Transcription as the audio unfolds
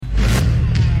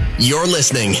You're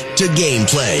listening to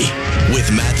Gameplay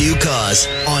with Matthew Cauz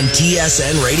on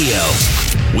TSN Radio.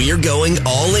 We're going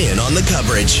all in on the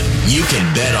coverage. You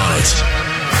can bet on it.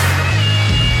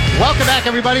 Welcome back,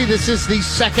 everybody. This is the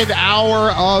second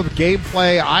hour of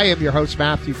Gameplay. I am your host,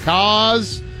 Matthew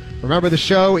Cauz. Remember, the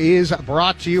show is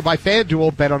brought to you by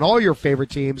FanDuel. Bet on all your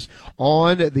favorite teams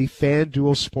on the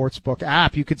FanDuel Sportsbook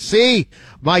app. You can see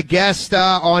my guest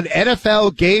on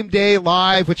NFL Game Day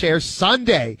Live, which airs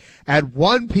Sunday at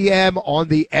 1 p.m. on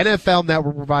the NFL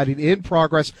Network, providing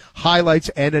in-progress highlights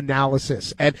and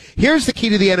analysis. And here's the key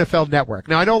to the NFL Network.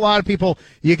 Now, I know a lot of people,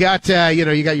 you got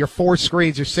your 4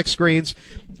 screens or 6 screens.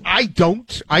 I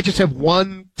don't. I just have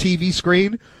one TV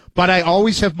screen. But I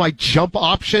always have my jump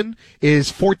option is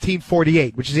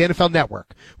 1448, which is the NFL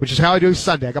Network, which is how I do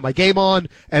Sunday. I got my game on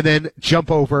and then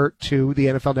jump over to the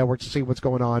NFL Network to see what's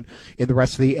going on in the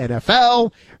rest of the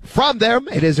NFL. From them,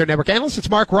 it is their network analyst. It's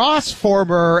Marc Ross,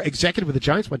 former executive with the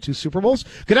Giants, won 2 Super Bowls.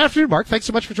 Good afternoon, Mark. Thanks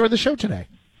so much for joining the show today.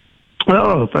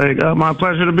 Oh, my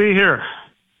pleasure to be here.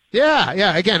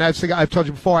 Yeah. Again, I've told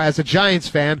you before, as a Giants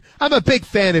fan, I'm a big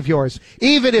fan of yours.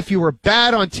 Even if you were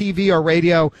bad on TV or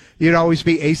radio, you'd always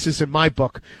be aces in my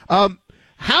book.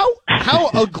 How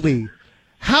ugly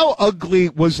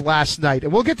was last night?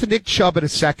 And we'll get to Nick Chubb in a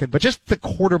second, but just the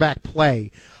quarterback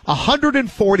play.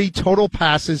 140 total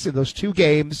passes in those 2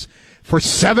 games for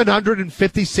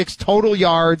 756 total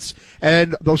yards,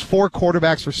 and those 4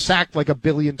 quarterbacks were sacked like 1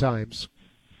 billion times.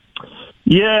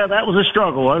 Yeah, that was a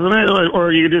struggle, wasn't it?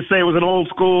 Or you could just say it was an old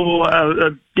school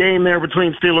game there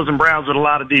between Steelers and Browns with a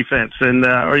lot of defense, and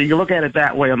or you can look at it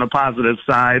that way on the positive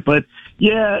side. But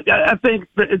yeah, I think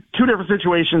 2 different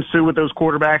situations too with those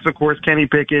quarterbacks. Of course, Kenny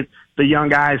Pickett, the young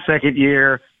guy, second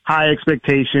year, high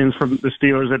expectations from the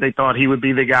Steelers that they thought he would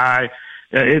be the guy.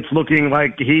 It's looking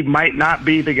like he might not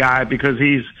be the guy because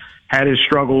he's had his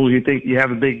struggles. You think you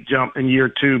have a big jump in year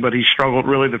 2, but he struggled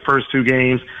really the first 2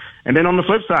 games. And then on the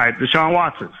flip side, Deshaun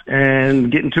Watson,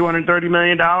 and getting $230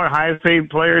 million, highest paid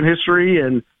player in history.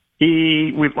 And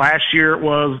last year it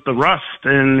was the rust,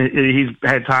 and he's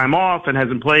had time off and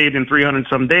hasn't played in 300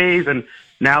 some days. And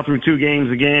now through 2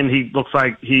 games again, he looks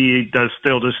like he's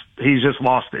just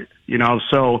lost it,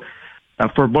 So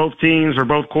for both teams or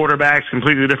both quarterbacks,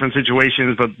 completely different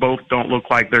situations, but both don't look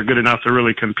like they're good enough to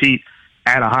really compete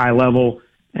at a high level.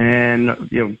 And,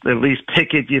 at least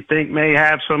Pickett, you think, may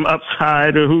have some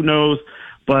upside, or who knows.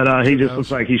 But he just looks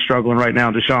like he's struggling right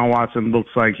now. Deshaun Watson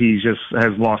looks like he just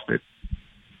has lost it.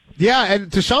 Yeah,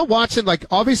 and Deshaun Watson,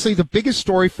 obviously the biggest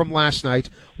story from last night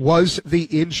was the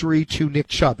injury to Nick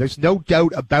Chubb. There's no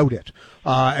doubt about it.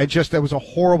 And just that was a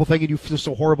horrible thing, and you feel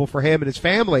so horrible for him and his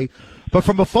family. But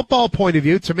from a football point of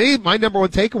view, to me, my number one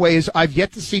takeaway is I've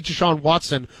yet to see Deshaun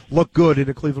Watson look good in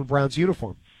a Cleveland Browns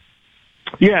uniform.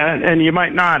 Yeah, and you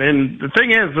might not. And the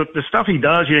thing is, the stuff he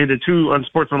does, the 2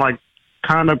 unsportsmanlike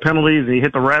conduct penalties, and he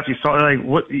hit the ref. You saw I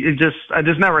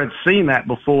just never had seen that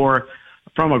before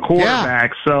from a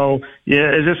quarterback. Yeah. So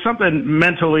yeah, it's just something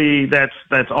mentally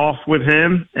that's off with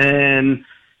him. And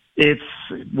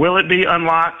will it be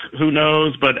unlocked? Who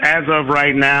knows? But as of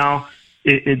right now,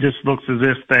 it just looks as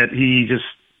if that he just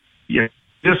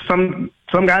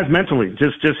some guys mentally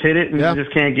just hit it and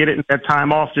just can't get it. And that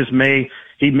time off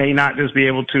he may not just be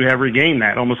able to ever regain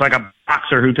that, almost like a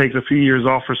boxer who takes a few years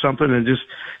off for something and just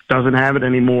doesn't have it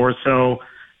anymore. So,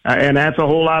 and that's a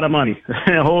whole lot of money,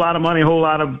 a whole lot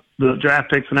of the draft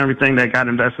picks and everything that got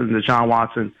invested in Deshaun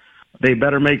Watson. They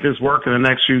better make this work in the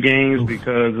next few games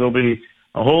because there'll be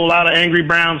a whole lot of angry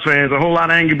Browns fans,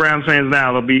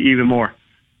 now. There'll be even more.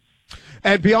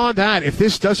 And beyond that, if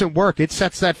this doesn't work, it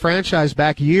sets that franchise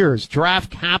back years. Draft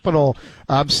capital,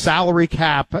 salary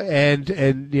cap, and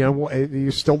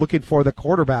you're still looking for the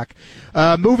quarterback.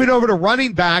 Moving over to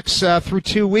running backs through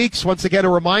 2 weeks. Once again,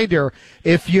 a reminder: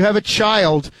 if you have a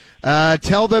child,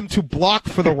 tell them to block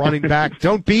for the running back.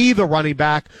 Don't be the running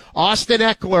back. Austin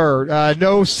Eckler,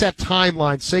 no set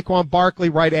timeline. Saquon Barkley,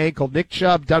 right ankle. Nick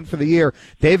Chubb, done for the year.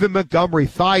 David Montgomery,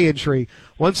 thigh injury.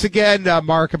 Once again,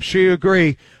 Mark, I'm sure you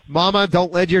agree. Mama,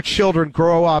 don't let your children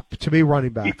grow up to be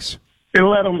running backs.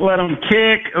 Let them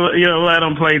kick, let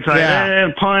them play tight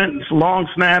end, punt, long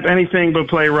snap, anything but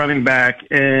play running back.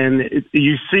 And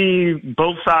you see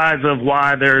both sides of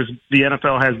why the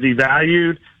NFL has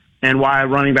devalued and why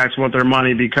running backs want their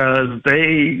money, because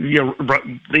the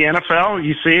NFL,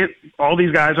 you see it, all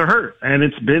these guys are hurt, and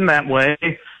it's been that way.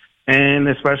 And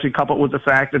especially coupled with the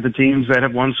fact that the teams that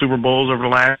have won Super Bowls over the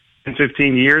last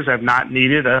 15 years have not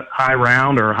needed a high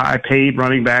round or high paid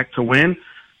running back to win.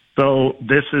 So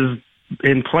this is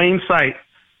in plain sight,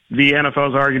 the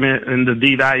NFL's argument and the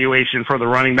devaluation for the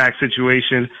running back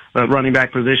situation, the running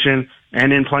back position.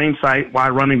 and in plain sight why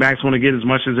running backs want to get as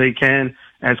much as they can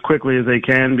as quickly as they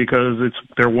can, because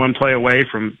they're one play away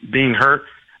from being hurt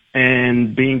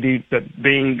and being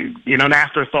an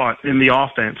afterthought in the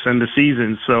offense and the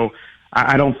season. So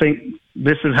I don't think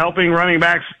this is helping running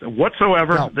backs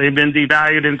whatsoever. No. They've been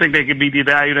devalued. Didn't think they could be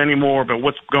devalued anymore, but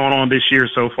what's going on this year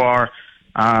so far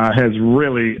has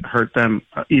really hurt them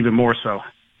even more so.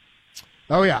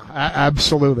 Oh, yeah,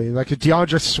 absolutely. Like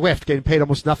DeAndre Swift getting paid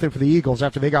almost nothing for the Eagles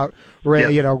after they got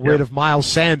rid of Miles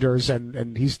Sanders,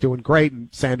 and he's doing great, and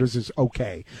Sanders is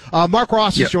okay. Marc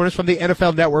Ross is joining us from the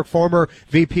NFL Network, former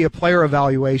VP of Player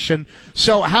Evaluation.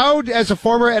 So how, as a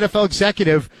former NFL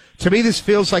executive, to me this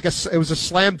feels like it was a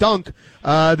slam dunk,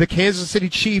 the Kansas City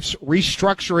Chiefs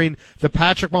restructuring the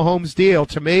Patrick Mahomes deal.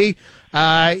 To me,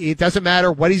 it doesn't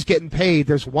matter what he's getting paid.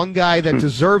 There's one guy that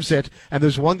deserves it, and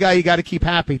there's one guy you got to keep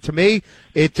happy. To me,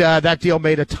 that deal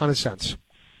made a ton of sense.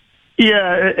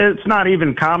 Yeah, it's not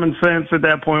even common sense at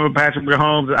that point with Patrick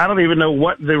Mahomes. I don't even know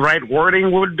what the right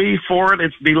wording would be for it.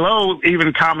 It's below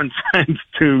even common sense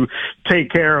to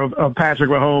take care of Patrick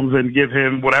Mahomes and give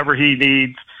him whatever he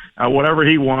needs, whatever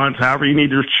he wants, however you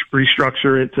need to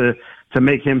restructure it to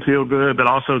make him feel good, but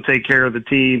also take care of the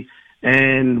team.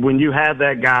 And when you have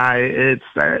that guy,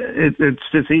 it's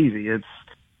just easy.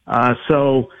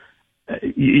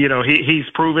 He's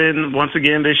proven once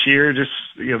again this year, just,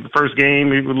 the first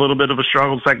game, a little bit of a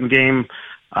struggle, second game,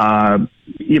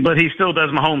 but he still does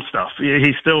Mahomes stuff.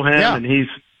 He's still him, and he's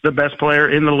the best player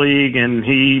in the league, and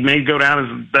he may go down as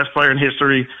the best player in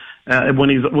history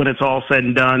when it's all said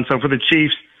and done. So for the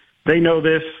Chiefs, they know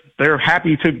this. They're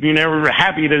happy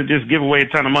to just give away a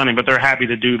ton of money, but they're happy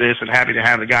to do this and happy to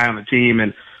have the guy on the team,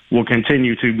 and will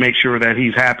continue to make sure that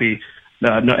he's happy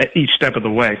each step of the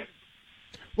way.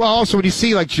 Well, also when you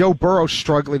see like Joe Burrow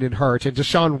struggling and hurt, and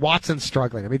Deshaun Watson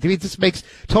struggling, I mean, to me this makes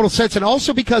total sense. And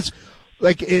also because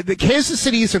the Kansas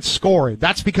City isn't scoring.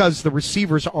 That's because the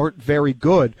receivers aren't very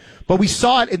good. But we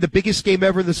saw it in the biggest game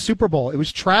ever in the Super Bowl. It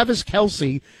was Travis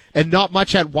Kelce and not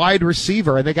much at wide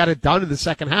receiver, and they got it done in the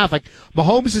second half. Like,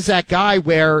 Mahomes is that guy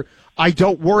where I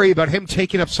don't worry about him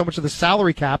taking up so much of the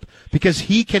salary cap, because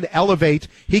he can elevate,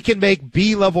 he can make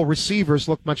B-level receivers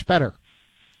look much better.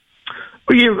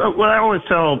 Well, I always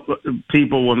tell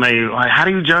people when they, like, how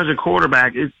do you judge a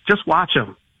quarterback? Just watch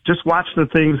them. Just watch the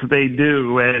things that they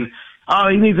do. And,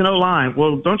 he needs an O-line.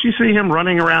 Well, don't you see him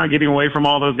running around getting away from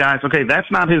all those guys? Okay, that's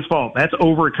not his fault. That's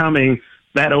overcoming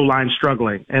that O-line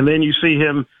struggling. And then you see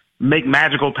him make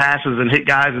magical passes and hit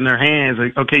guys in their hands.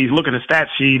 Like, okay, he's looking at the stat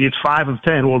sheet. It's 5 of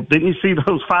 10. Well, didn't you see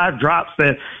those 5 drops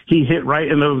that he hit right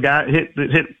in those guys, hit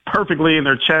perfectly in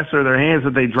their chest or their hands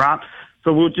that they dropped?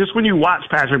 So just when you watch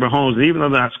Patrick Mahomes, even though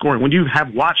they're not scoring, when you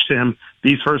have watched him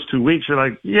these first 2 weeks, you're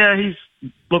like, yeah, he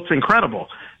looks incredible.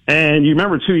 And you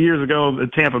remember 2 years ago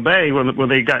at Tampa Bay when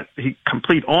they got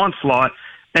complete onslaught,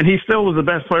 and he still was the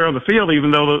best player on the field,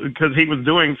 even though because he was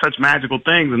doing such magical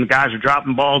things, and the guys are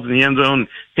dropping balls in the end zone,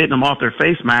 hitting them off their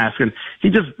face mask, and he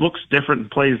just looks different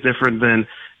and plays different than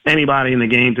anybody in the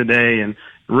game today, and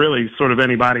really sort of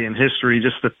anybody in history.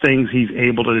 Just the things he's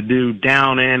able to do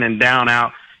down in and down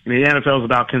out. I mean, the NFL is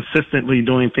about consistently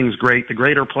doing things great. The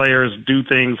greater players do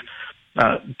things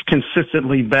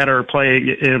consistently better, play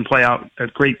in and play out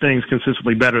at great things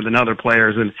consistently better than other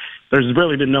players. And there's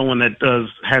really been no one that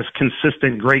has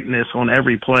consistent greatness on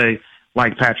every play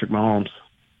like Patrick Mahomes.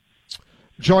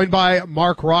 Joined by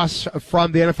Marc Ross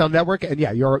from the NFL Network, and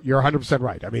yeah, you're 100%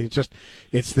 right. I mean,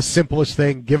 it's the simplest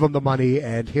thing. Give him the money,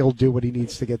 and he'll do what he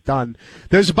needs to get done.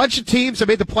 There's a bunch of teams that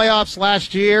made the playoffs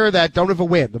last year that don't have a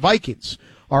win. The Vikings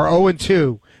are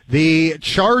 0-2. The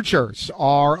Chargers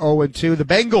are 0-2. The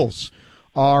Bengals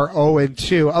are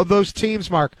 0-2. Of those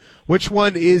teams, Mark, which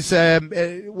one is,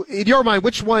 in your mind,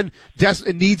 which one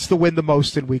needs to win the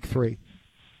most in Week 3?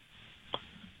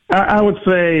 I would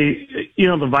say,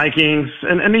 the Vikings,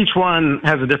 and each one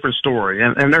has a different story.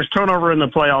 And there's turnover in the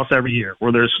playoffs every year,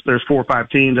 where there's 4 or 5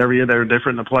 teams every year that are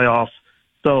different in the playoffs.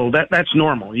 So that's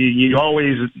normal. You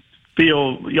always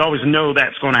know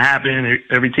that's going to happen.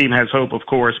 Every team has hope, of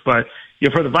course, but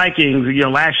for the Vikings,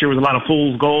 last year was a lot of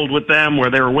fool's gold with them,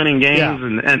 where they were winning games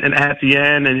and at the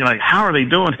end, and you're like, how are they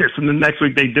doing this? And the next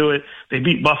week they do it. They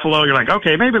beat Buffalo. You're like,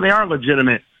 okay, maybe they are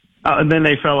legitimate. And then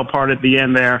they fell apart at the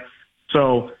end there.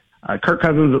 So Kirk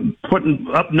Cousins putting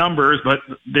up numbers, but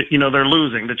they're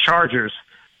losing. The Chargers,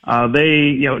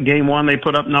 game 1 they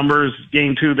put up numbers.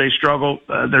 Game 2 they struggle.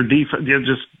 Their defense, they're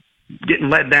just getting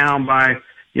let down by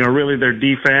really their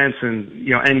defense and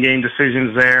end game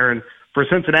decisions there. And for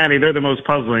Cincinnati, they're the most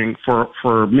puzzling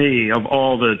for me of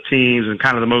all the teams, and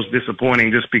kind of the most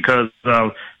disappointing, just because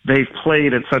they've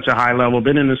played at such a high level,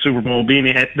 been in the Super Bowl, been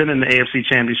in the AFC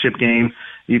Championship game,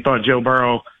 You thought Joe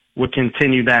Burrow would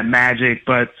continue that magic,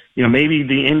 but, maybe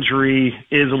the injury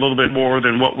is a little bit more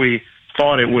than what we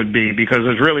thought it would be, because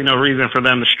there's really no reason for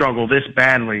them to struggle this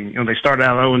badly. They started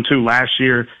out 0-2 last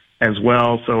year as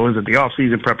well. So is it the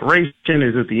off-season preparation?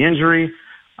 Is it the injury?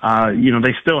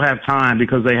 They still have time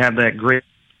because they have that grit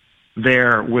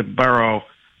there with Burrow.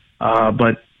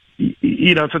 But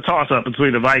it's a toss-up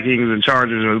between the Vikings and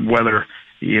Chargers, or whether,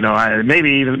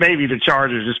 maybe the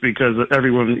Chargers, just because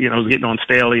everyone, is getting on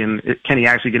Staley and can he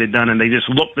actually get it done? And they just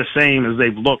look the same as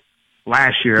they've looked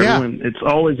last year. Yeah. It's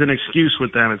always an excuse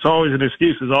with them. It's always an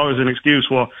excuse.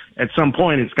 Well, at some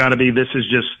point, it's got to be, this is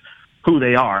just who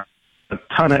they are. A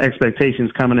ton of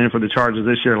expectations coming in for the Chargers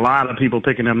this year. A lot of people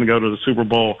picking them to go to the Super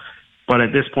Bowl. But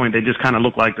at this point, they just kind of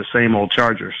look like the same old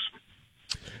Chargers.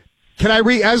 Can I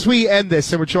read, as we end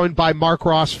this, and we're joined by Marc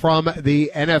Ross from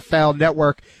the NFL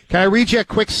Network, can I read you a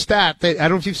quick stat that, I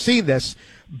don't know if you've seen this,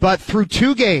 but through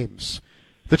 2 games,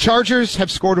 the Chargers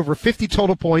have scored over 50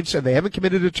 total points, and they haven't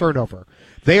committed a turnover.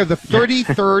 They are the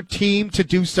 33rd team to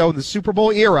do so in the Super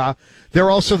Bowl era. They're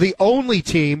also the only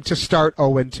team to start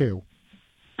 0-2.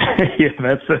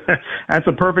 Yeah, that's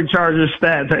a perfect Chargers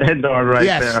stat to end on right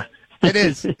there. It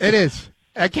is.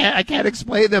 I can't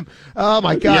explain them. Oh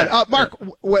my God, Yeah. Mark,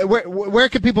 where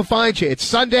can people find you? It's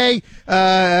Sunday,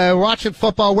 watching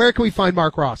football. Where can we find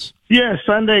Marc Ross? Yeah,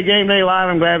 Sunday Game Day Live.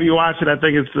 I'm glad you watch it. I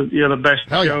think it's the best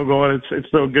show going.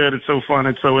 It's so good. It's so fun.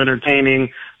 It's so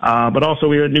entertaining. But also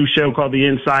we have a new show called The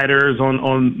Insiders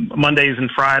on Mondays and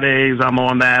Fridays. I'm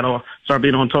on that. I'll start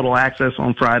being on Total Access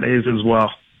on Fridays as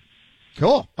well.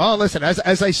 Cool. Oh, listen,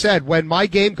 as I said, when my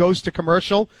game goes to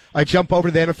commercial, I jump over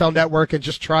to the NFL Network and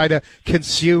just try to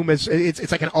consume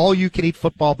it's like an all-you-can-eat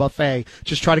football buffet.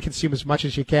 Just try to consume as much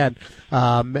as you can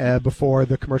before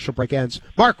the commercial break ends.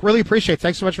 Mark, really appreciate it.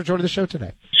 Thanks so much for joining the show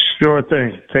today. Sure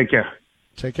thing. Take care.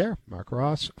 Take care. Marc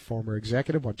Ross, former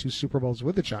executive, won 2 Super Bowls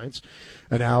with the Giants,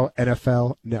 and now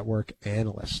NFL Network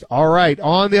analyst. All right,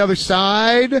 on the other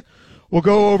side, we'll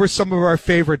go over some of our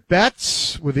favorite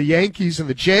bets with the Yankees and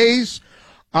the Jays.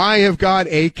 I have got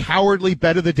a cowardly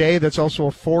bet of the day that's also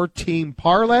a 4-team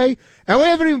parlay, and we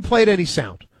haven't even played any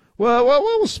sound. Well,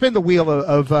 we'll spin the wheel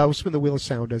of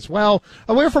sound as well.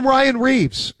 And we're from Ryan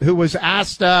Reeves, who was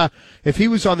asked if he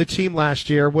was on the team last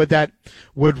year, would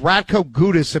Ratko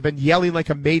Gudas have been yelling like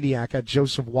a maniac at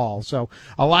Joseph Wall? So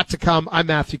a lot to come. I'm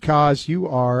Matthew Cauz. You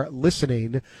are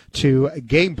listening to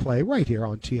Gameplay right here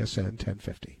on TSN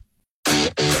 1050.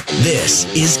 This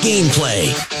is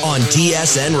Gameplay on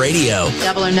TSN Radio.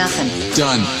 Double or nothing.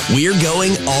 Done. We're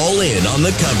going all in on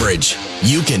the coverage.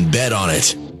 You can bet on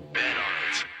it.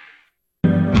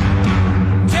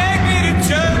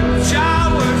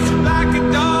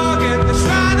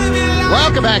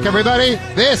 Welcome back, everybody.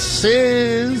 This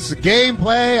is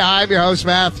Gameplay. I'm your host,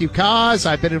 Matthew Cauz.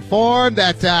 I've been informed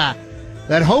that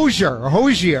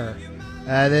Hosier,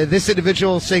 this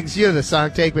individual sings the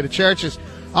song "Take Me to Church," is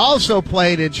also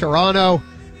playing in Toronto.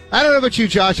 I don't know about you,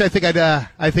 Josh. I think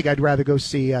I'd rather go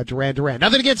see Duran Duran.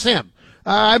 Nothing against him.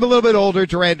 I'm a little bit older.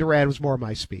 Duran Duran was more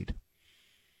my speed.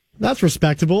 That's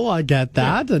respectable. I get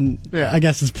that. Yeah. And I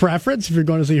guess it's preference. If you're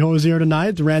going to see Hosier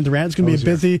tonight, Duran Duran's going to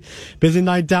be a busy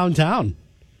night downtown.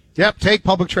 Yep. Take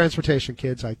public transportation,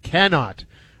 kids. I cannot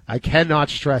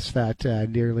stress that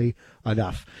nearly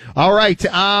enough. All right.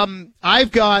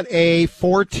 I've got a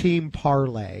 4-team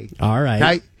parlay. All right.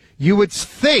 Now, you would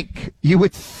think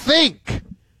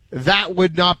that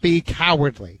would not be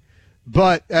cowardly.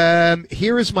 But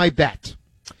here is my bet.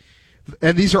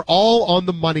 And these are all on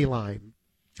the money line.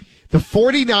 The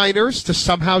 49ers to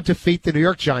somehow defeat the New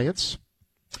York Giants.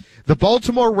 The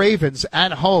Baltimore Ravens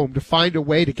at home to find a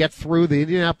way to get through the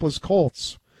Indianapolis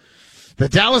Colts. The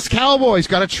Dallas Cowboys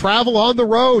got to travel on the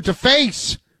road to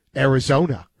face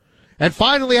Arizona. And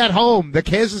finally at home, the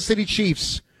Kansas City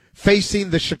Chiefs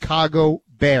facing the Chicago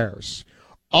Bears.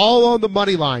 All on the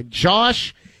money line.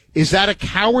 Josh, is that a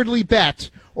cowardly bet,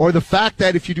 or the fact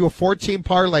that if you do a 4-team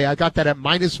parlay, I got that at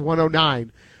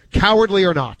 -109, cowardly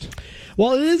or not?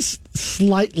 Well, it is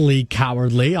slightly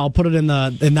cowardly. I'll put it in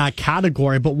that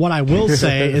category. But what I will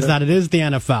say is that it is the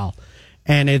NFL,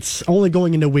 and it's only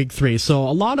going into week 3. So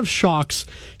a lot of shocks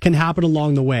can happen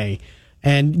along the way.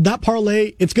 And that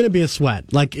parlay, it's going to be a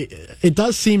sweat. Like, it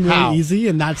does seem really easy,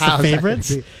 and that's the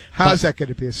favorites. How's that going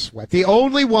to be a sweat? The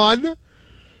only one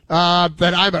that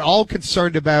I'm at all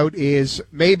concerned about is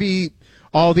maybe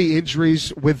all the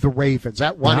injuries with the Ravens,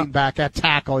 at running back, at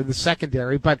tackle, in the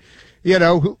secondary. But,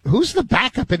 who's the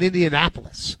backup in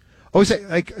Indianapolis? Oh, is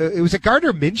it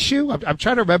Gardner Minshew? I'm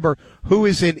trying to remember who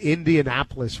is in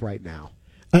Indianapolis right now.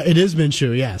 It is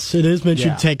Minshew, yes. It is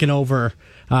Minshew taking over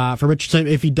for Richardson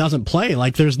if he doesn't play.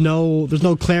 Like, there's no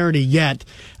clarity yet.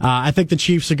 I think the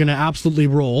Chiefs are going to absolutely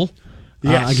roll.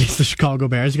 Yes. Against the Chicago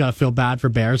Bears. You got to feel bad for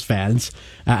Bears fans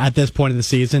at this point of the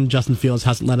season. Justin Fields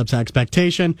hasn't led up to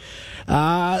expectation.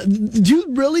 Do you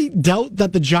really doubt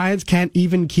that the Giants can't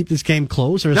even keep this game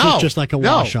close, or is this just like a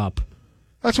wash-up?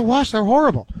 That's a wash. They're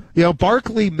horrible.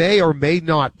 Barkley may or may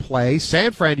not play.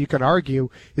 San Fran, you can argue,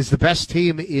 is the best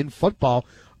team in football.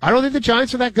 I don't think the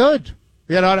Giants are that good.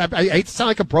 I hate to sound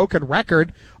like a broken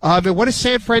record. And what does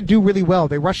San Fran do really well?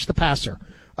 They rush the passer.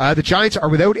 The Giants are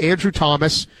without Andrew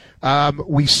Thomas.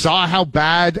 We saw how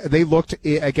bad they looked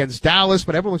against Dallas,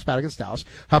 but everyone looks bad against Dallas.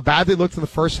 How bad they looked in the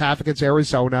first half against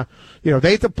Arizona. They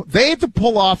had to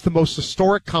pull off the most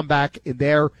historic comeback in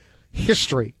their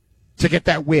history to get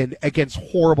that win against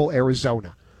horrible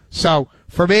Arizona. So,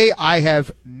 for me, I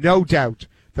have no doubt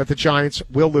that the Giants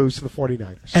will lose to the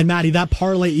 49ers. And Matty, that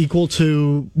parlay equal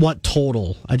to what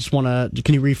total? I just want to,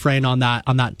 can you refrain on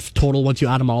that total once you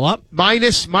add them all up?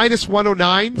 Minus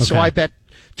 109, okay. So I bet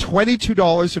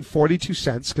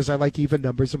 $22.42 because I like even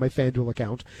numbers in my FanDuel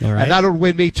account. All right. And that'll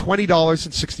win me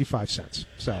 $20.65.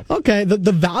 So okay,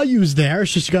 the value's there.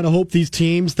 It's just you got to hope these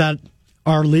teams that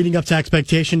are leading up to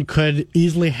expectation could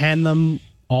easily hand them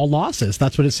all losses.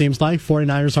 That's what it seems like.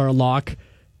 49ers are a lock,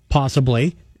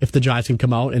 possibly. If the Giants can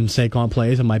come out and Saquon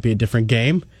plays, it might be a different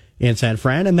game in San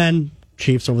Fran. And then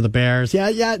Chiefs over the Bears.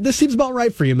 Yeah, this seems about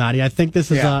right for you, Matty. I think this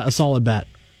is a solid bet.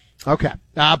 Okay.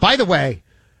 By the way,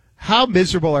 how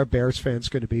miserable are Bears fans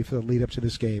going to be for the lead up to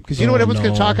this game? Because you know what everyone's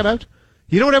going to talk about?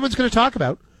 They're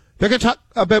going to talk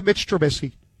about Mitch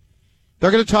Trubisky.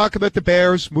 They're going to talk about the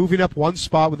Bears moving up one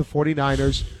spot with the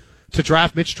 49ers to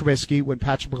draft Mitch Trubisky when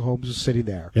Patrick Mahomes is sitting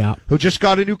there. Yeah. Who just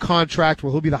got a new contract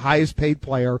where he'll be the highest paid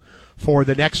player for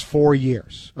the next 4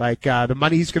 years. Like, the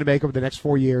money he's going to make over the next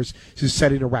 4 years is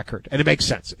setting a record. And it makes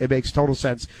sense. It makes total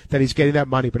sense that he's getting that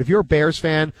money. But if you're a Bears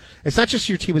fan, it's not just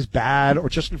your team is bad or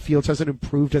Justin Fields hasn't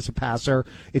improved as a passer.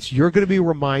 It's you're going to be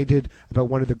reminded about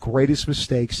one of the greatest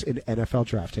mistakes in NFL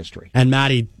draft history. And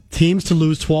Matty, teams to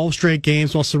lose 12 straight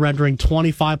games while surrendering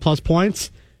 25-plus points,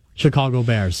 Chicago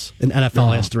Bears in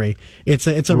NFL history. It's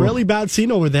a really bad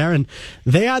scene over there, and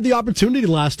they had the opportunity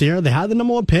last year. They had the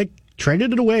number one pick,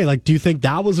 traded it away. Like, do you think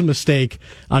that was a mistake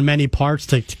on many parts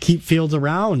to keep Fields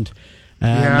around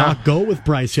and not go with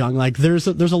Bryce Young? Like, there's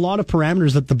a lot of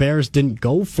parameters that the Bears didn't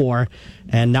go for,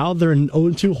 and now they're in an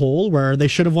 0-2 hole where they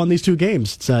should have won these two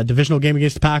games. It's a divisional game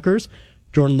against the Packers.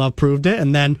 Jordan Love proved it,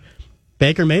 and then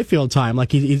Baker Mayfield time.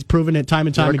 Like, he's proven it time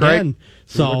and time again.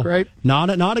 So,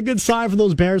 not a good sign for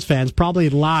those Bears fans. Probably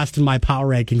last in my power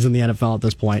rankings in the NFL at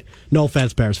this point. No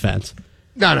offense, Bears fans.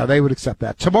 No, they would accept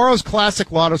that. Tomorrow's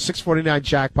Classic Lotto 649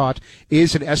 jackpot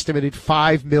is an estimated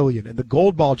 $5 million, and the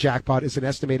Gold Ball jackpot is an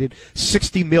estimated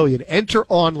 $60 million. Enter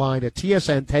online at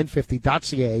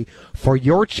tsn1050.ca for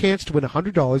your chance to win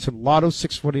 $100 in Lotto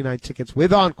 649 tickets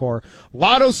with Encore.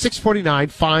 Lotto 649,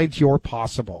 find your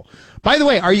possible. By the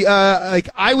way, are you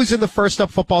I was in the first up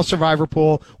football survivor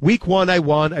pool. Week 1, I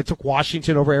won. I took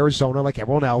Washington over Arizona like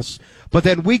everyone else. But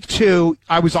then week 2,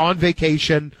 I was on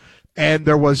vacation. And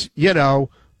there was,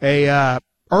 a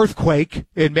earthquake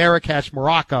in Marrakesh,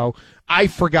 Morocco. I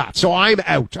forgot. So I'm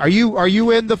out. Are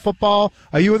you in the football?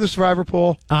 Are you in the survivor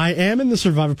pool? I am in the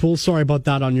survivor pool. Sorry about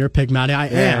that on your pick, Matty. I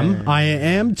am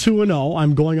 2-0.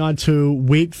 I'm going on to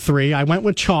week 3. I went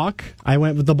with chalk. I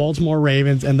went with the Baltimore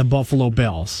Ravens and the Buffalo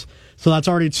Bills. So that's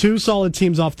already 2 solid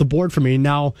teams off the board for me.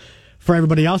 Now, for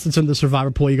everybody else that's in the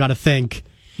survivor pool, you got to think.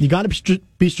 You got to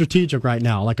be strategic right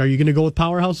now. Like, are you going to go with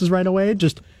powerhouses right away?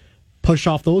 Just push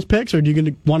off those picks, or are you going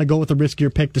to want to go with a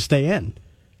riskier pick to stay in?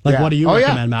 Like, what do you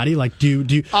recommend, Matty? Like, do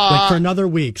you like for another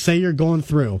week, say you're going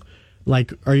through,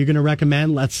 like, are you going to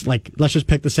recommend let's just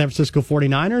pick the San Francisco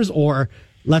 49ers, or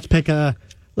let's pick a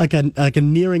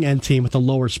nearing end team with a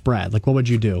lower spread? Like, what would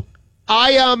you do?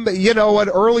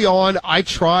 Early on, I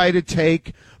try to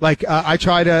take,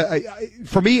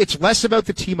 for me, it's less about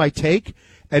the team I take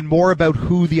and more about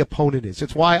who the opponent is.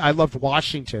 It's why I loved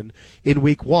Washington in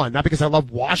week 1. Not because I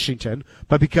love Washington,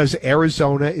 but because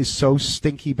Arizona is so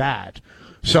stinky bad.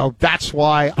 So that's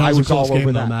why I was all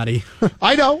over that. Matty.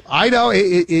 I know.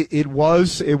 It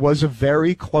was a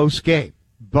very close game.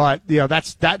 But,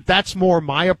 that's more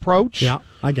my approach. Yeah,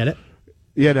 I get it.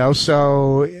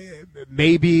 So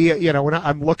maybe, when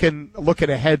I'm looking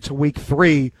ahead to week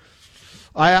 3,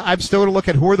 I'm still going to look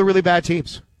at who are the really bad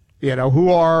teams. Who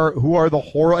are the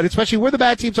horror, and especially who are the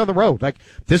bad teams on the road. Like,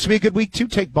 this would be a good week to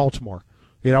take Baltimore,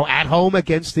 at home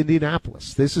against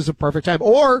Indianapolis. This is a perfect time.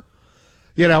 Or,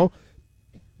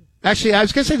 actually, I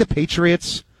was going to say the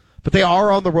Patriots, but they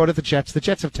are on the road at the Jets. The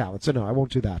Jets have talent, so no, I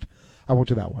won't do that. I won't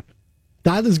do that one.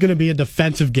 That is going to be a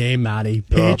defensive game, Matty.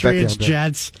 Patriots,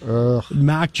 Jets,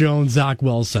 Mac Jones, Zach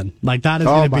Wilson. Like, that is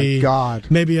going to be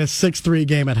maybe a 6-3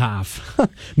 game at half.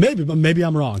 Maybe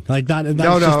I'm wrong. Like, that's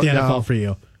just the NFL for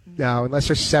you. No, unless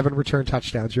there's 7 return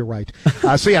touchdowns, you're right.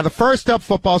 The first up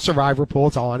football survivor pool,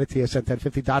 it's all on at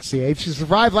tsn1050.ca. If you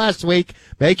survived last week,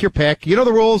 make your pick. You know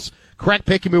the rules. Correct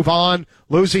pick, you move on.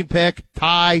 Losing pick,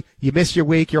 tie, you miss your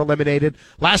week, you're eliminated.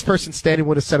 Last person standing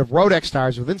with a set of Rodex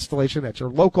tires with installation at your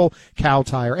local Cauz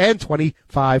tire and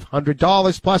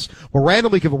 $2,500. Plus, we'll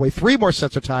randomly give away 3 more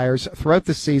sets of tires throughout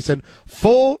the season.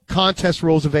 Full contest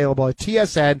rules available at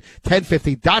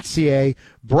tsn1050.ca.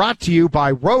 Brought to you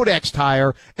by Rodex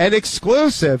Tire, an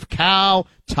exclusive Cauz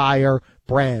tire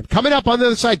brand. Coming up on the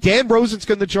other side, Dan Rosen's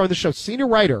going to join the show, senior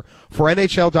writer for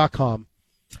NHL.com.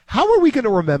 How are we going to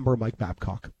remember Mike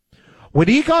Babcock? When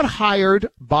he got hired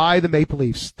by the Maple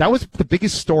Leafs, that was the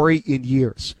biggest story in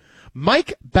years.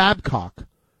 Mike Babcock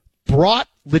brought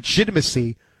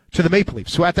legitimacy to the Maple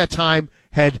Leafs, who at that time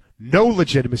had no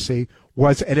legitimacy,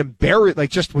 was an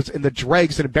was in the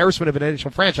dregs, an embarrassment of an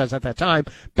NHL franchise at that time.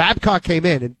 Babcock came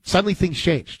in, and suddenly things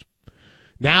changed.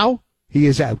 Now he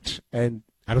is out, and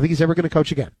I don't think he's ever going to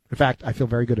coach again. In fact, I feel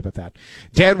very good about that.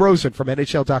 Dan Rosen from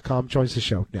NHL.com joins the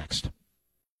show next.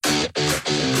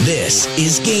 This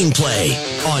is Gameplay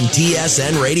on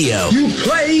TSN Radio. You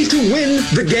play to win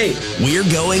the game. We're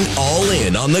going all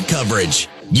in on the coverage.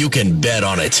 You can bet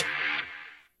on it.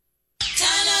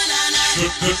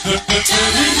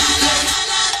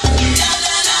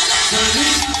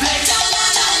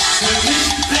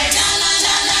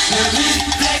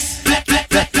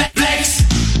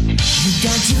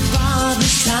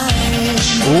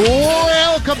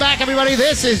 Welcome back, everybody.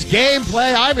 This is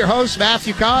Gameplay. I'm your host,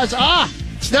 Matthew Cauz.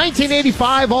 It's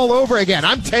 1985 all over again.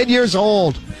 I'm 10 years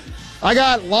old. I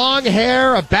got long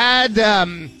hair, a bad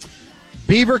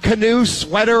beaver canoe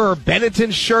sweater or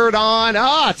Benetton shirt on.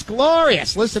 It's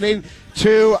glorious. Listening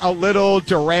to a little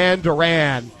Duran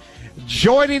Duran.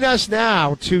 Joining us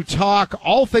now to talk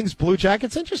all things Blue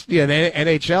Jackets, interested in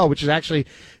NHL, which is actually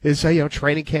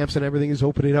training camps and everything is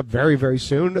opening up very, very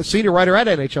soon. A senior writer at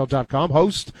NHL.com,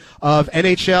 host of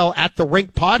NHL at the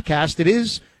Rink podcast. It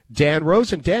is Dan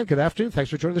Rosen. Dan, good afternoon. Thanks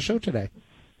for joining the show today.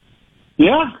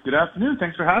 Yeah, good afternoon.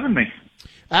 Thanks for having me.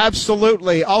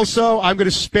 Absolutely. Also, I'm going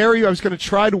to spare you. I was going to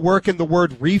try to work in the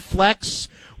word reflex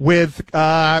with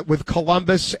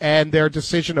Columbus and their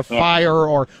decision to fire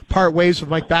or part ways with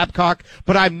Mike Babcock,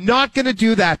 but I'm not going to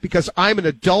do that because I'm an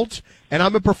adult and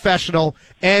I'm a professional,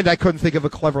 and I couldn't think of a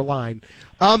clever line.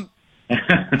 How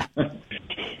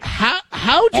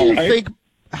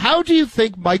do you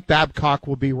think Mike Babcock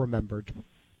will be remembered?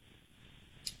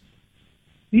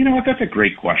 You know what? That's a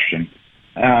great question.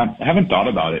 I haven't thought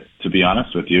about it, to be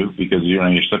honest with you, because you're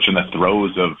such in the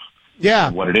throes of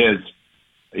what it is.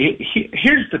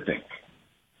 Here's the thing.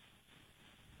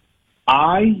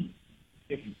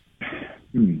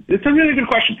 It's a really good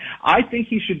question. I think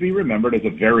he should be remembered as a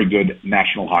very good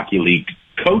National Hockey League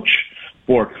coach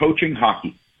for coaching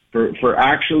hockey, for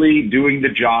actually doing the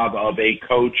job of a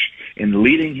coach in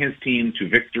leading his team to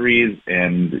victories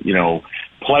and,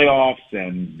 playoffs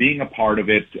and being a part of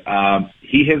it.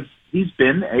 He's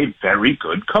been a very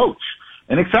good coach.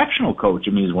 An exceptional coach.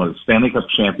 I mean, he's a Stanley Cup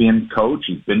champion coach.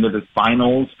 He's been to the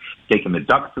finals, taken the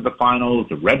Ducks to the finals,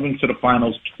 the Red Wings to the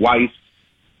finals twice.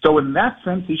 So in that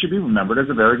sense, he should be remembered as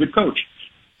a very good coach.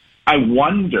 I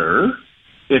wonder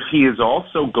if he is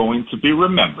also going to be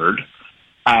remembered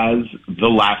as the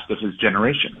last of his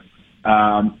generation.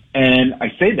 And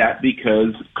I say that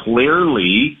because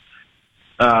clearly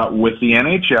with the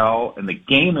NHL and the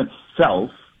game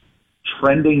itself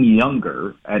trending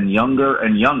younger and younger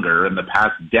and younger in the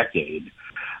past decade,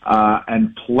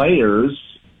 and players,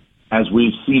 as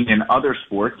we've seen in other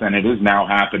sports, and it is now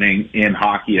happening in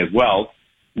hockey as well,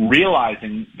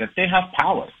 realizing that they have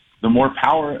power. The more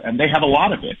power, and they have a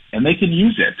lot of it, and they can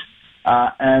use it.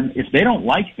 And if they don't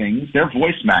like things, their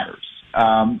voice matters.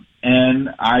 And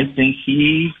I think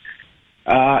he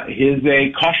is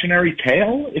a cautionary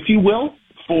tale, if you will,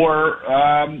 for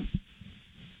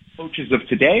coaches of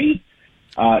today,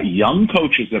 young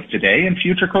coaches of today, and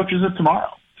future coaches of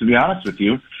tomorrow, to be honest with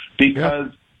you.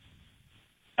 Because,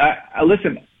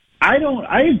 listen,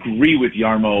 I agree with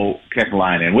Jarmo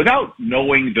Kekalainen without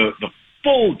knowing the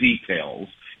full details,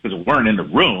 because we weren't in the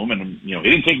room, and he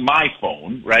didn't take my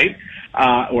phone, right,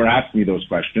 or ask me those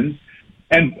questions.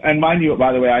 And mind you,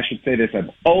 by the way, I should say this: I've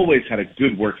always had a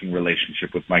good working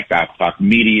relationship with Mike Babcock,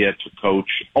 media to coach.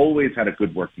 Always had a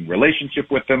good working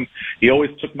relationship with him. He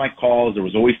always took my calls. There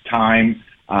was always time.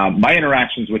 My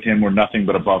interactions with him were nothing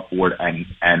but above board and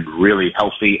really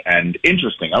healthy and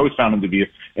interesting. I always found him to be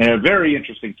a very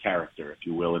interesting character, if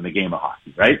you will, in the game of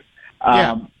hockey, right?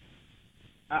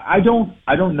 I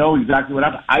don't know exactly what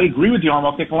happened. I agree with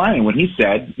Jarmo Kekalainen when he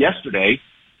said yesterday,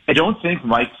 I don't think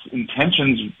Mike's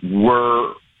intentions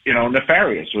were,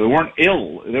 nefarious, or they weren't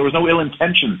ill. There was no ill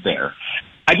intentions there.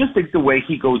 I just think the way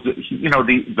he goes,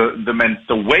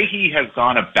 the way he has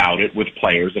gone about it with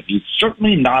players, that he's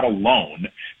certainly not alone,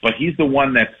 but he's the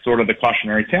one that's sort of the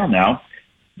cautionary tale now,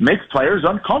 makes players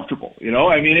uncomfortable.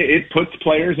 It puts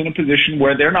players in a position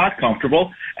where they're not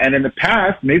comfortable. And in the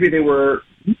past, maybe they were,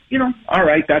 all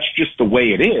right, that's just the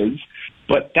way it is.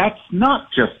 But that's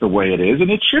not just the way it is,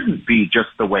 and it shouldn't be just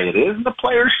the way it is. And the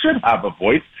players should have a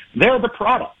voice. They're the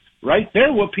product, right?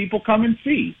 They're what people come and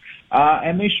see.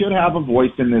 And they should have a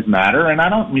voice in this matter. And I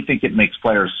don't think it makes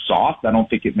players soft. I don't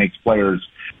think it makes players,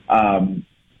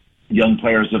 young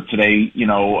players of today,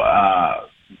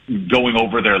 going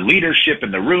over their leadership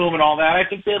in the room and all that. I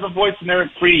think they have a voice and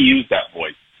they're free to use that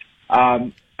voice.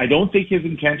 I don't think his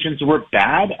intentions were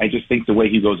bad. I just think the way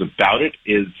he goes about it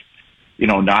is,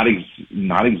 not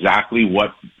exactly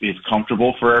what is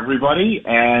comfortable for everybody.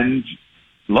 And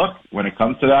look, when it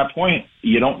comes to that point,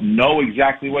 you don't know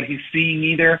exactly what he's seeing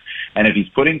either. And if he's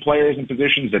putting players in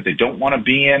positions that they don't want to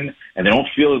be in and they don't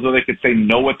feel as though they could say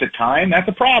no at the time, that's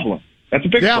a problem. That's a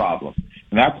big problem.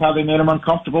 And that's how they made him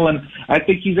uncomfortable. And I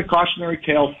think he's a cautionary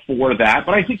tale for that.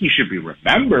 But I think he should be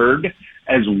remembered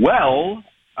as well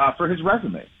for his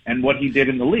resume and what he did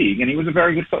in the league. And he was a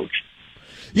very good coach.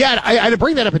 Yeah, I had to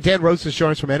bring that up at Dan Rosen's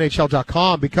joining us from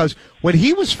NHL.com, because when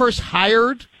he was first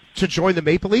hired to join the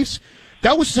Maple Leafs,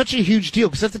 that was such a huge deal,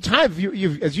 because at the time,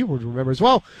 as you would remember as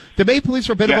well, the Maple Leafs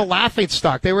were a bit of a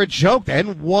laughingstock. They were a joke. They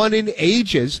hadn't won in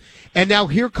ages, and now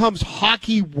here comes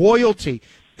hockey royalty.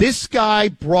 This guy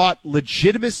brought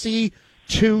legitimacy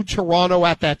to Toronto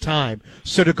at that time.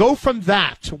 So to go from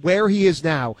that to where he is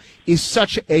now is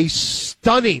such a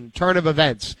stunning turn of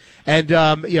events. And,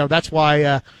 that's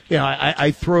why,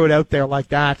 I threw it out there like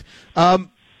that.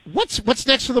 What's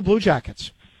next for the Blue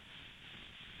Jackets?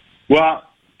 Well,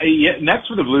 next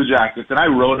for the Blue Jackets, and I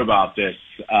wrote about this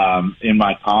in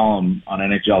my column on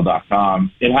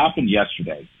NHL.com. It happened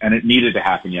yesterday, and it needed to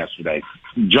happen yesterday.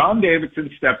 John Davidson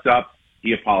stepped up.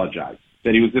 He apologized,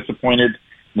 said he was disappointed.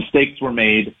 Mistakes were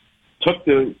made, took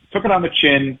it on the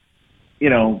chin,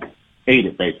 ate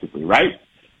it basically, right?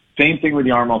 Same thing with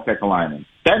Jarmo Kekalainen.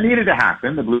 That needed to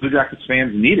happen. The Blue Jackets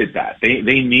fans needed that. They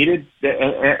needed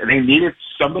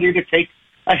somebody to take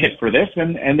a hit for this,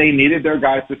 and they needed their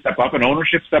guys to step up, and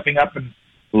ownership stepping up and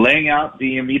laying out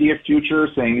the immediate future,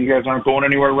 saying you guys aren't going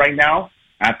anywhere right now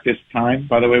at this time,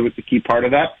 by the way, was the key part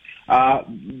of that.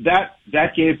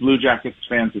 That gave Blue Jackets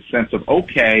fans a sense of,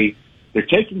 okay, they're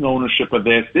taking ownership of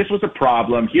this. This was a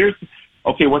problem.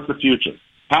 What's the future?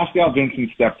 Pascal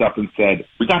Vincent stepped up and said,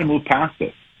 we got to move past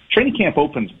this. Training camp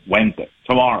opens Wednesday,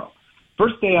 tomorrow.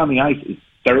 First day on the ice is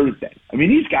Thursday.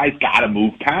 These guys got to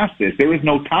move past this. There is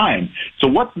no time. So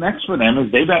what's next for them is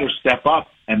they better step up,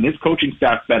 and this coaching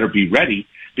staff better be ready,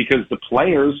 because the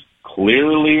players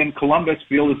clearly in Columbus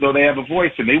feel as though they have a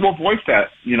voice, and they will voice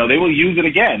that. They will use it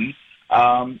again.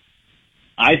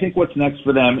 I think what's next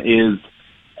for them is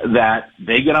that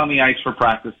they get on the ice for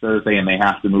practice Thursday and they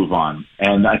have to move on.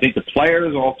 And I think the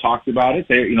players all talked about it.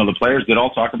 The players did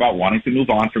all talk about wanting to move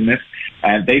on from this,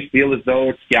 and they feel as though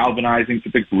it's galvanizing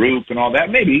to the group and all that.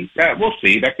 Maybe, we'll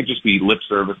see. That could just be lip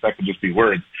service. That could just be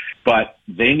words. But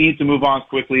they need to move on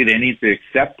quickly. They need to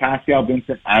accept Pascal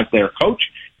Vincent as their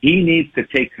coach. He needs to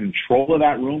take control of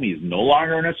that room. He's no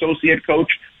longer an associate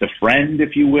coach, the friend,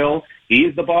 if you will. He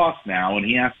is the boss now, and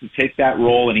he has to take that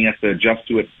role, and he has to adjust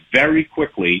to it very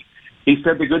quickly. He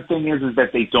said the good thing is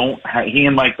that they don't. He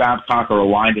and Mike Babcock are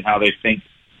aligned in how they think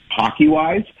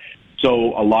hockey-wise.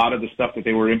 So a lot of the stuff that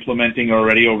they were implementing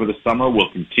already over the summer will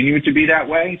continue to be that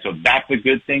way. So that's a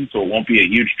good thing. So it won't be a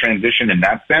huge transition in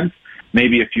that sense.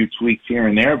 Maybe a few tweaks here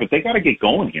and there, but they got to get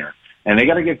going here. And they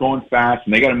got to get going fast,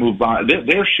 and they got to move on.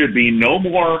 There should be no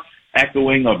more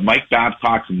echoing of Mike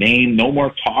Babcock's name, no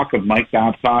more talk of Mike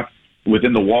Babcock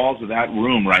within the walls of that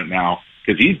room right now,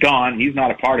 because he's gone. He's not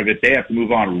a part of it. They have to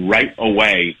move on right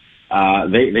away.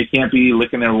 They can't be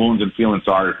licking their wounds and feeling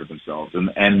sorry for themselves.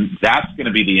 And that's going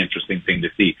to be the interesting thing to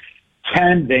see.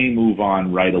 Can they move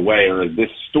on right away, or is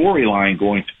this storyline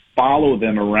going to follow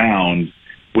them around,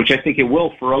 which I think it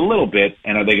will for a little bit,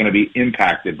 and are they going to be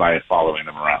impacted by it following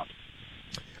them around?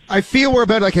 I feel we're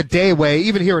about like a day away,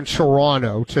 even here in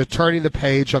Toronto, to turning the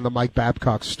page on the Mike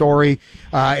Babcock story.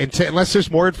 Unless there's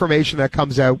more information that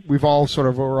comes out, we're all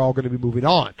going to be moving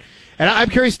on. And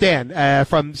I'm curious, Dan,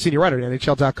 from senior writer at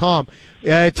NHL.com,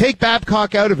 take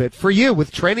Babcock out of it. For you,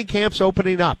 with training camps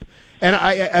opening up,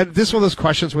 and this is one of those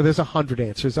questions where there's 100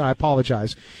 answers, and I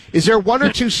apologize. Is there one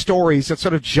or two stories that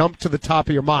sort of jump to the top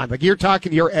of your mind? Like you're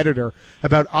talking to your editor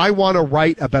about, I want to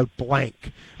write about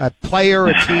blank, a player,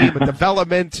 a team, a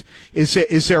development.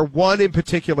 Is there one in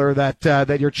particular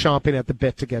that you're chomping at the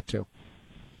bit to get to?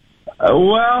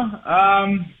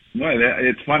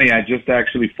 It's funny. I just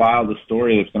actually filed a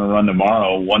story that's going to run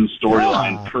tomorrow, one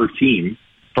storyline per team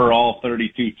for all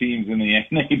 32 teams in the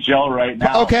NHL right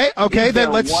now. Okay.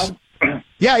 Then let's.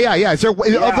 Yeah. Is there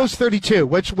of those 32?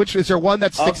 Which is there one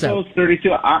that sticks out? Of those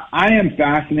 32, I am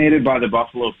fascinated by the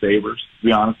Buffalo Sabres. To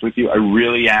be honest with you, I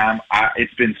really am.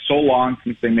 It's been so long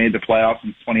since they made the playoffs in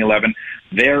 2011.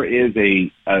 There is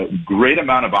a great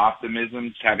amount of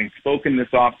optimism. Having spoken this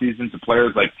offseason to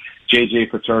players like J.J.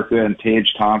 Peterka and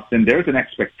Tage Thompson, there's an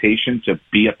expectation to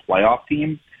be a playoff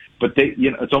team. But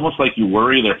it's almost like you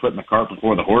worry they're putting the cart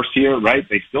before the horse here, right?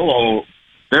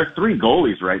 Their three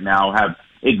goalies right now have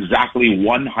exactly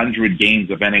 100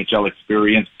 games of NHL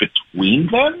experience between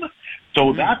them.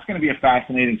 So that's going to be a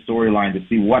fascinating storyline to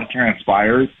see what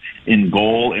transpires in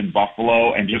goal in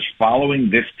Buffalo and just following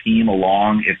this team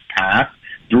along its path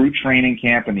through training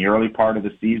camp in the early part of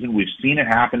the season. We've seen it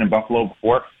happen in Buffalo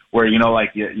before where, you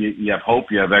have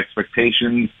hope, you have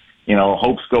expectations,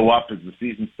 hopes go up as the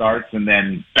season starts and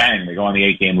then bang, they go on the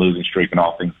 8-game losing streak and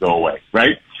all things go away,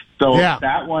 right? So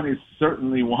that one is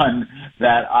certainly one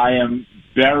that I am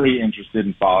very interested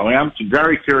in following. I'm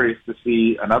very curious to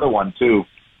see another one, too.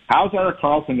 How's Erik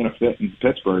Karlsson going to fit in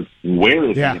Pittsburgh? Where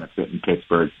is he going to fit in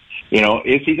Pittsburgh?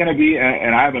 Is he going to be,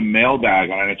 and I have a mailbag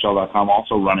on NHL.com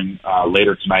also running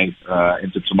later tonight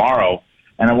into tomorrow.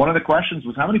 And one of the questions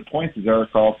was, how many points is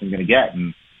Erik Karlsson going to get?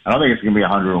 And I don't think it's going to be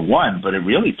 101, but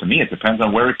to me, it depends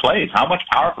on where he plays. How much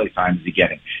power play time is he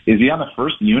getting? Is he on the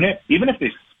first unit? Even if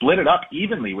they split it up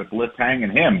evenly with Letang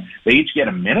and him, they each get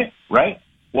a minute, right?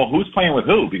 Well, who's playing with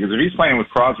who? Because if he's playing with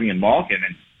Crosby and Malkin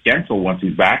and Gensel once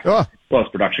he's back, well, his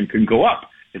production couldn't go up.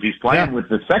 If he's playing with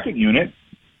the second unit,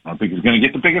 I don't think he's going to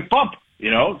get the biggest bump,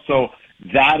 So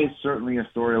that is certainly a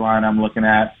storyline I'm looking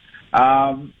at.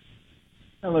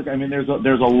 Look, there's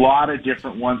a lot of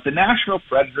different ones. The Nashville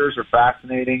Predators are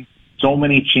fascinating. So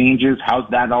many changes. How's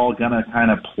that all going to kind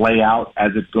of play out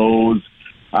as it goes?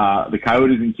 The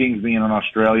Coyotes and Kings being in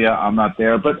Australia, I'm not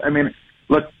there. But,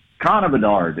 look, Connor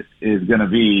Bedard is going to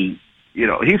be,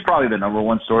 he's probably the number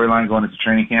one storyline going into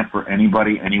training camp for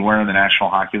anybody anywhere in the National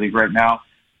Hockey League right now.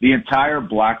 The entire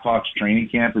Blackhawks training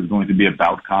camp is going to be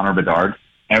about Connor Bedard.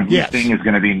 Everything is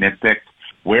going to be nitpicked.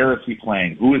 Where is he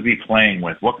playing? Who is he playing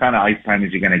with? What kind of ice time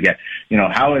is he going to get?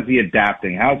 How is he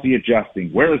adapting? How is he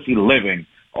adjusting? Where is he living?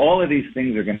 All of these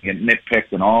things are going to get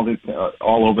nitpicked and all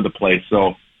over the place.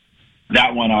 So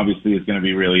that one obviously is going to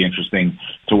be really interesting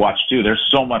to watch too. There's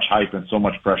so much hype and so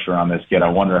much pressure on this kid. I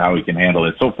wonder how he can handle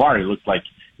it. So far, he looks like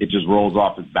it just rolls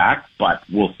off his back, but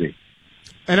we'll see.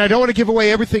 And I don't want to give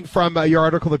away everything from your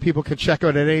article that people can check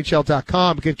out at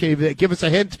NHL.com. Can you give us a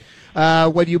hint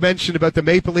when you mentioned about the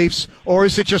Maple Leafs, or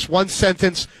is it just one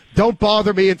sentence, don't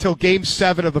bother me until Game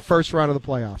 7 of the first round of the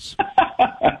playoffs?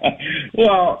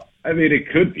 Well, it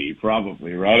could be,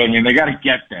 probably, right? They got to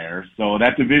get there, so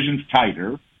that division's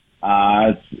tighter.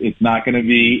 It's not going to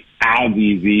be as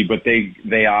easy, but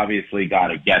they obviously got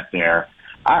to get there.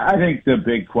 I think the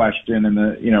big question and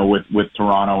with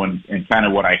Toronto and kind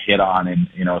of what I hit on and,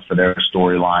 for their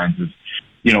storylines is,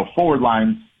 forward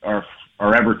lines are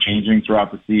ever changing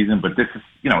throughout the season, but this is,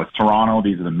 it's Toronto.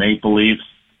 These are the Maple Leafs.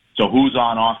 So who's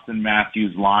on Austin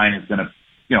Matthews' line is going to,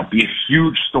 be a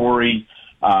huge story.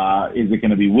 Is it going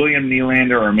to be William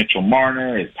Nylander or Mitchell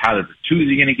Marner? Is Tyler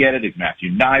Bertuzzi going to get it? Is Matthew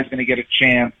Nye going to get a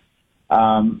chance?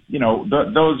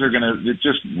 Those are going to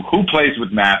just who plays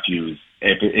with Matthews.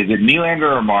 Is it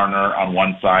Nylander or Marner on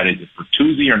one side? Is it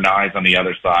Bertuzzi or Nyes on the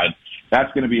other side?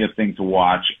 That's going to be a thing to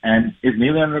watch. And is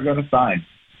Nylander going to sign?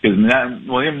 Because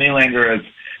William Nylander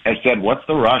has said, what's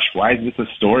the rush? Why is this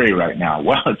a story right now?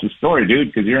 Well, it's a story, dude,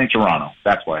 because you're in Toronto.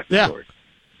 That's why it's a story.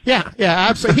 Yeah,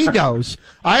 absolutely. He knows.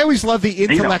 I always love the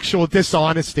intellectual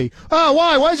dishonesty. Oh,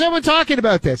 why? Why is everyone talking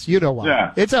about this? You know why.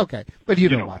 Yeah. It's okay, but you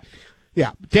know why.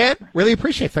 Yeah. Dan, really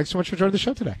appreciate it. Thanks so much for joining the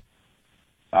show today.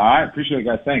 I appreciate it,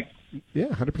 guys. Thanks. Yeah,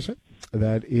 100%.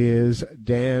 That is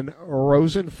Dan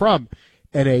Rosen from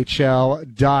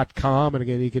NHL.com. And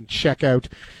again, you can check out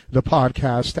the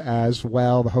podcast as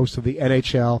well, the host of the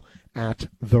NHL at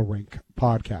the Rink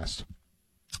podcast.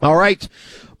 All right.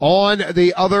 On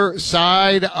the other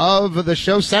side of the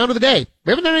show, sound of the day. We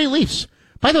haven't done any Leafs,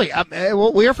 By the way,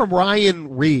 we'll hear from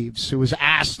Ryan Reeves, who was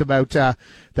asked about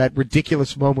that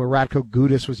ridiculous moment where Radko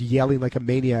Gudas was yelling like a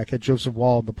maniac at Joseph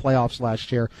Wall in the playoffs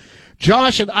last year.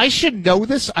 Josh, and I should know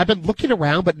this, I've been looking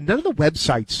around, but none of the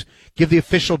websites give the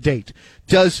official date.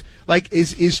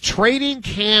 Is training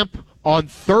camp on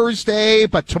Thursday,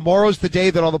 but tomorrow's the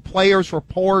day that all the players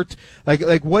report?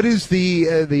 Like what is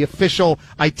the official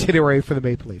itinerary for the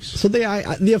Maple Leafs? So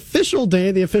the official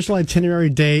day, the official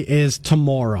itinerary day is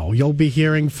tomorrow. You'll be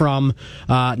hearing from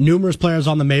numerous players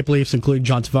on the Maple Leafs, including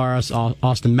John Tavares,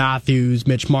 Austin Matthews,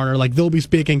 Mitch Marner. Like, they'll be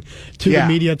speaking to the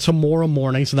media tomorrow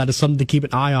morning, so that is something to keep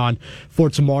an eye on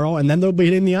for tomorrow. And then they'll be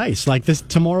hitting the ice. Like,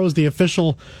 tomorrow is the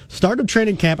official start of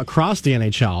training camp across the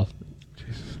NHL.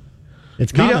 Jesus.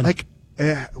 It's coming.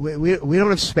 We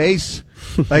don't have space.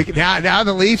 Like now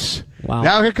the Leafs. Wow.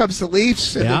 Now here comes the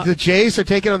Leafs, and the Jays are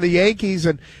taking on the Yankees,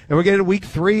 and we're getting week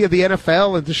 3 of the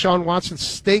NFL, and Deshaun Watson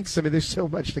stinks. I mean, there's so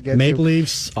much to get Maple to.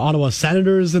 Ottawa Ottawa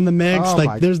Senators in the mix.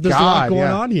 Oh, there's a lot going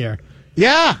on here.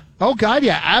 Yeah. Oh God.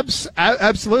 Yeah.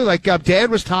 Absolutely. Like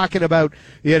Dan was talking about,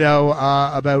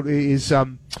 about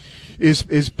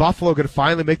is Buffalo going to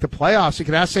finally make the playoffs? You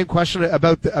can ask the same question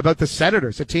about the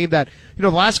Senators, a team that, the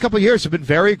last couple of years have been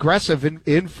very aggressive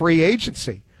in free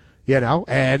agency,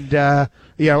 and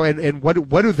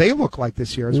what do they look like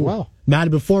this year as well? Matt,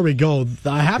 before we go,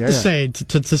 I have to say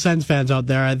to Sens fans out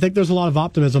there, I think there's a lot of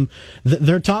optimism.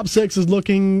 Their top 6 is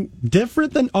looking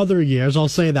different than other years. I'll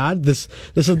say that this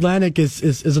Atlantic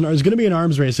is going to be an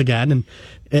arms race again, and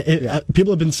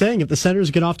people have been saying if the Senators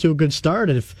get off to a good start,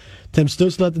 and if Tim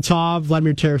Stützle at the top,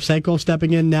 Vladimir Tarasenko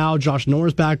stepping in now, Josh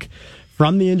Norris back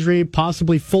from the injury,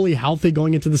 possibly fully healthy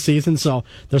going into the season. So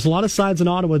there's a lot of sides in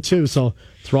Ottawa too. So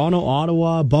Toronto,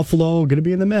 Ottawa, Buffalo going to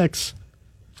be in the mix.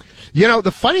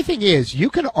 The funny thing is, you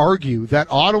can argue that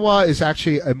Ottawa is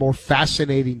actually a more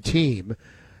fascinating team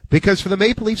because for the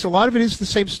Maple Leafs, a lot of it is the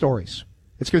same stories.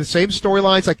 It's going to be the same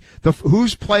storylines, like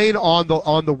who's playing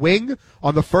on the wing,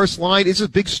 on the first line is a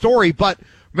big story. But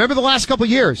remember the last couple of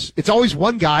years, it's always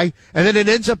one guy, and then it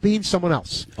ends up being someone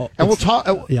else. And we'll talk.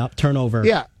 Turnover.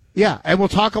 Yeah, and we'll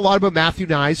talk a lot about Matthew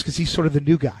Nyes because he's sort of the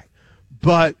new guy.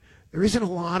 But there isn't a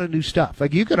lot of new stuff.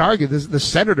 Like, you could argue the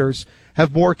Senators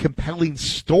have more compelling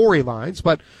storylines,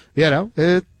 but,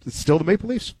 it's still the Maple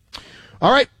Leafs.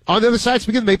 All right, on the other side,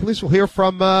 speaking of the Maple Leafs, we'll hear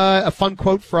from a fun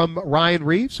quote from Ryan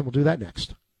Reeves, and we'll do that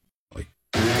next.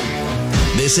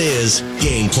 This is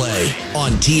Gameplay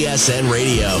on TSN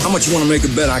Radio. How much you want to make a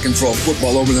bet I can throw a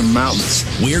football over the mountains?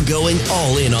 We're going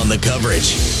all in on the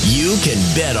coverage. You can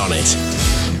bet on it.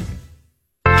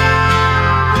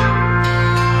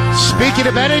 Speaking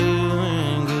of betting,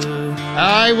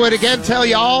 I would again tell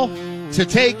y'all to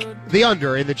take the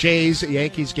under in the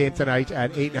Jays-Yankees game tonight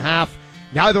at 8.5.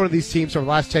 Neither one of these teams over the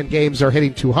last 10 games are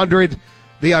hitting 200.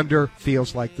 The under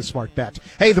feels like the smart bet.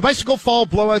 Hey, the Bicycle Fall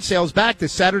Blowout Sale is back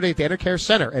this Saturday at the Enercare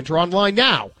Center. Enter online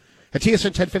now at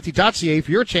tsn1050.ca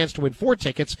for your chance to win 4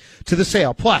 tickets to the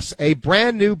sale, plus a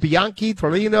brand new Bianchi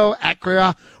Torino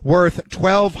Acura worth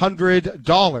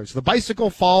 $1,200. The Bicycle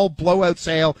Fall Blowout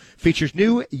Sale features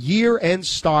new year-end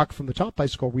stock from the top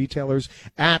bicycle retailers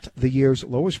at the year's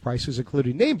lowest prices,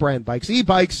 including name brand bikes,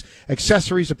 e-bikes,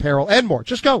 accessories, apparel, and more.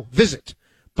 Just go visit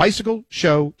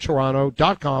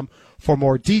bicycleshowtoronto.com for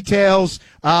more details.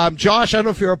 Josh, I don't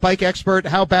know if you're a bike expert.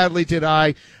 How badly did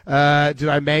I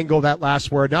mangle that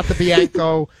last word? Not the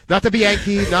Bianco, not the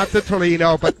Bianchi, not the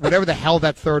Torino, but whatever the hell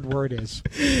that third word is.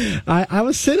 I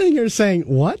was sitting here saying,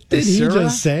 what did he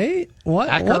just say? What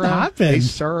happened?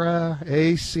 Acura,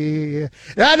 AC.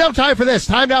 No time for this.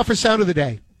 Time now for Sound of the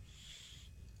Day.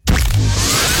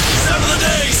 Sound of the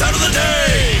day, sound of the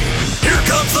day. Here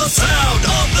comes the sound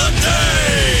of the day.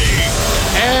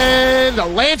 And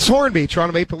Lance Hornby,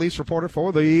 Toronto Maple Leafs reporter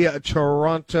for the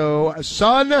Toronto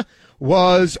Sun,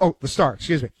 was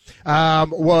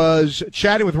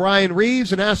chatting with Ryan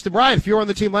Reeves and asked him, Ryan, if you were on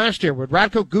the team last year, would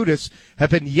Radko Gudas have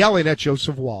been yelling at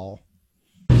Joseph Wall?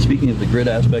 Speaking of the grid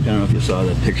aspect, I don't know if you saw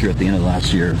that picture at the end of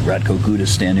last year, Radko Gudas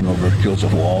standing over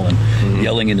Joseph Wall and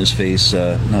yelling in his face,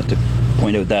 not to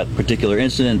point out that particular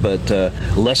incident, but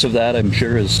less of that, I'm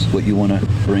sure, is what you want to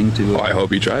bring to... I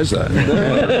hope he tries that.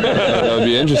 That would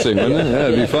be interesting, wouldn't it? Yeah,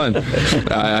 it'd be fun.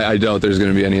 I doubt there's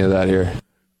going to be any of that here.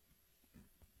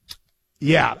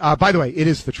 Yeah, by the way, it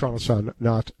is the Toronto Sun,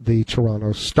 not the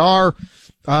Toronto Star.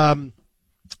 How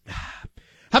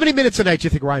many minutes a night do you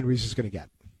think Ryan Reeves is going to get?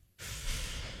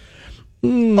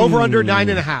 Over under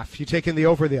 9.5. You taking the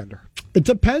over or the under? It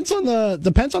depends on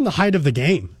the height of the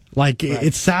game. Like, Right.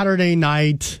 It's Saturday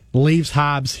night, Leafs,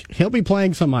 Habs. He'll be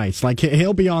playing some ice. Like,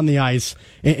 he'll be on the ice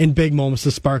in big moments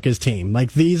to spark his team.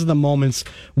 Like, these are the moments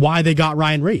why they got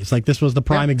Ryan Reeves. Like, this was the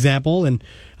prime example, and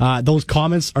those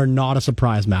comments are not a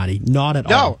surprise, Matty. Not at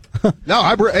all. No,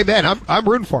 I'm rooting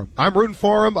for him. I'm rooting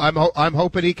for him. I'm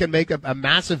hoping he can make a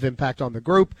massive impact on the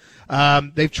group.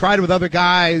 They've tried it with other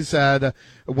guys, the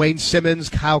Wayne Simmons,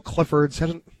 Kyle Clifford's.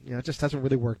 It just hasn't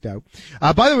really worked out.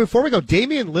 By the way, before we go,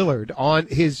 Damian Lillard on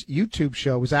his YouTube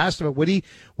show was asked him, would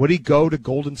he go to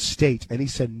Golden State? And he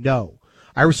said no.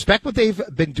 I respect what they've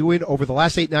been doing over the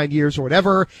last 8-9 years or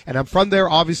whatever, and I'm from there.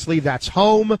 Obviously, that's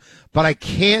home, but I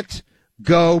can't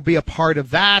go be a part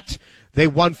of that. They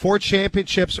won 4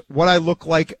 championships. What I look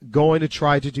like going to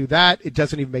try to do that, it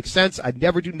doesn't even make sense. I'd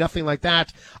never do nothing like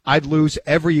that. I'd lose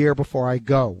every year before I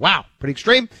go. Wow, pretty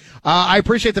extreme. I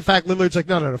appreciate the fact Lillard's like,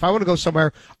 no. If I want to go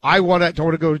somewhere, don't want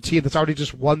to go to a team that's already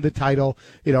just won the title.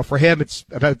 For him, it's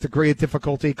about degree of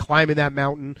difficulty, climbing that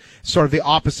mountain, sort of the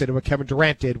opposite of what Kevin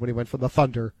Durant did when he went from the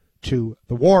Thunder to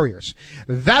the Warriors.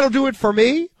 That'll do it for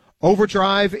me.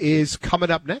 Overdrive is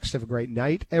coming up next. Have a great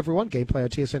night, everyone. Gameplay on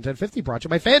TSN 1050 brought to you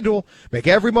by FanDuel. Make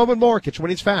every moment more. Get your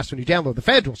winnings fast when you download the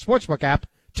FanDuel Sportsbook app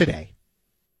today.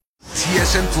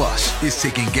 TSN Plus is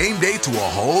taking game day to a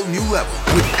whole new level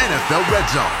with NFL Red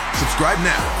Zone. Subscribe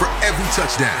now for every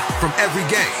touchdown from every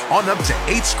game on up to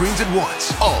 8 screens at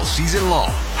once all season long.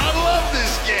 I love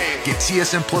this game. Get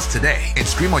TSN Plus today and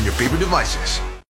stream on your favorite devices.